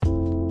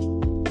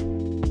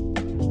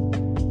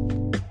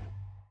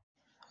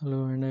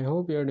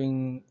you're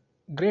doing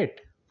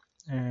great.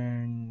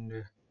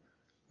 And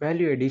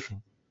value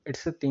addition,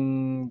 it's a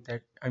thing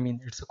that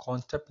it's a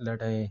concept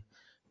that I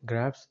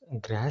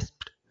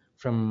grasped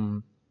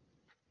from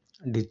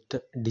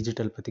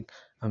digital pathik.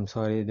 I'm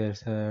sorry,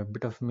 there's a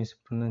bit of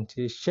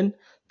mispronunciation.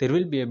 There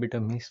will be a bit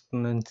of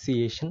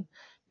mispronunciation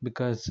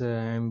because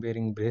I'm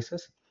wearing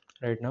braces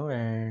right now,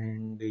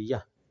 and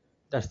yeah,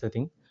 that's the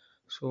thing.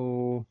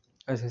 So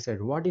as I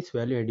said, what is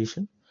value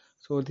addition?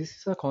 So this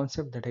is a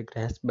concept that I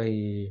grasped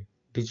by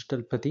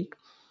digital pathik.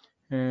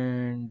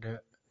 And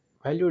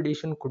value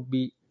addition could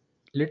be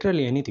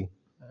literally anything.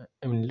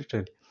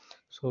 Literally.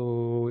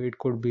 So it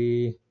could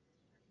be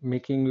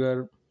making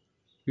your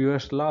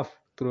viewers laugh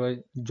through a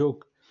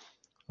joke,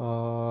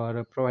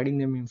 or providing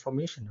them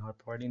information, or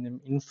providing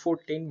them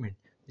infotainment,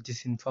 which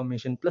is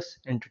information plus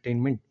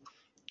entertainment.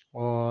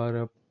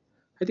 Or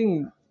I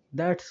think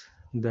that's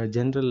the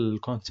general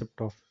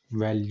concept of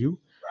value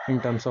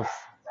in terms of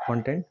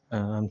content.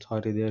 I'm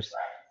sorry, there's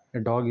a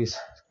dog is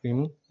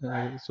screaming,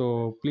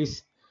 so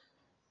please,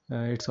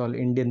 it's all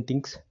Indian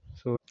things.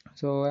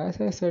 So as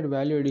I said,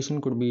 value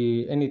addition could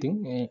be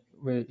anything,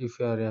 if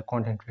you are a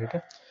content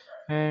creator.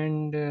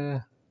 And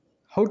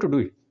how to do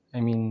it? I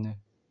mean,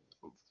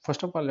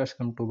 first of all, let's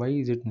come to why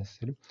is it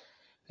necessary.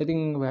 I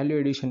think value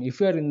addition,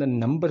 if you are in the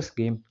numbers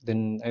game,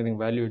 then I think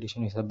value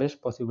addition is the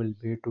best possible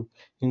way to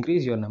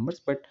increase your numbers.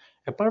 But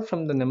apart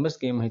from the numbers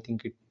game, I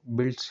think it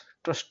builds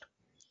trust,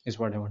 is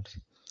what I want to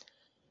say.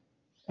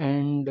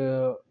 And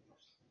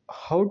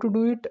how to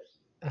do it?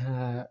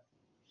 uh,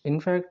 in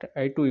fact,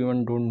 I too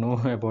even don't know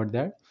about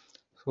that.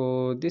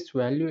 So this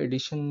value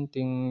addition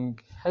thing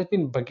has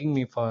been bugging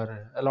me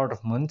for a lot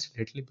of months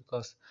lately,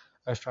 because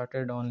I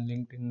started on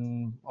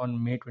LinkedIn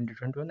on May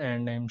 2021,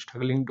 and I'm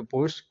struggling to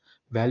post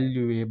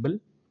valuable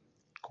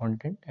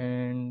content.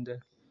 And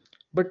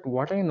but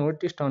what I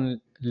noticed on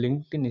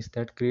LinkedIn is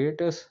that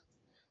creators,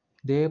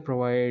 they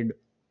provide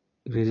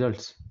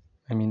results.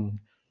 I mean,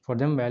 for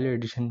them value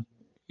addition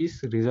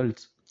is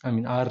results.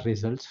 Are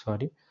results,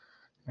 sorry.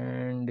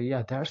 And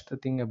yeah, that's the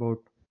thing about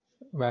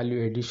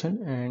value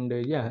addition. And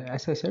yeah,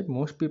 as I said,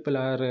 most people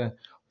are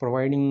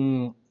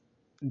providing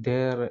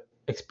their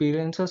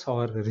experiences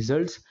or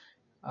results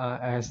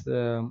as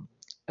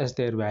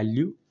their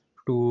value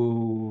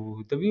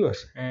to the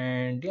viewers.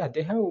 And yeah,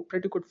 they have a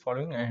pretty good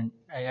following, and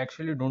I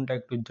actually don't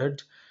like to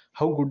judge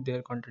how good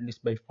their content is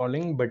by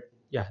following. But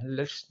yeah,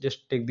 let's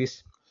just take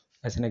this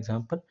as an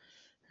example.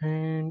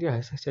 And yeah,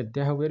 as I said,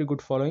 they have very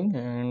good following.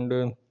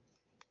 And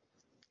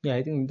yeah,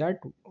 I think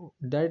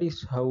that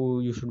is how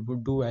you should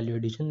do value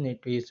addition. It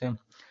is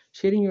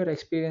sharing your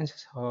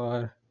experiences,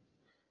 or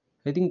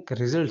I think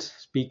results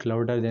speak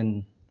louder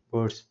than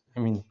words.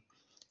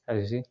 As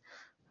you see.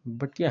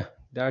 But yeah,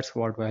 that's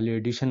what value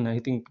addition, I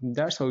think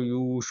that's how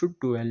you should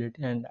do value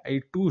addition. And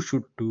I too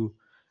should do,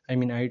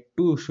 I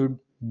too should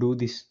do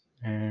this.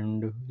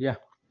 And yeah,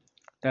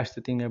 that's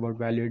the thing about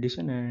value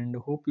addition. And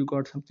hope you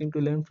got something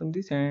to learn from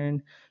this.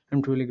 And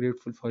I'm truly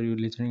grateful for you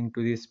listening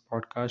to this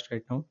podcast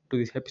right now, to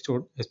this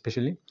episode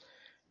especially.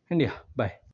 And yeah, bye.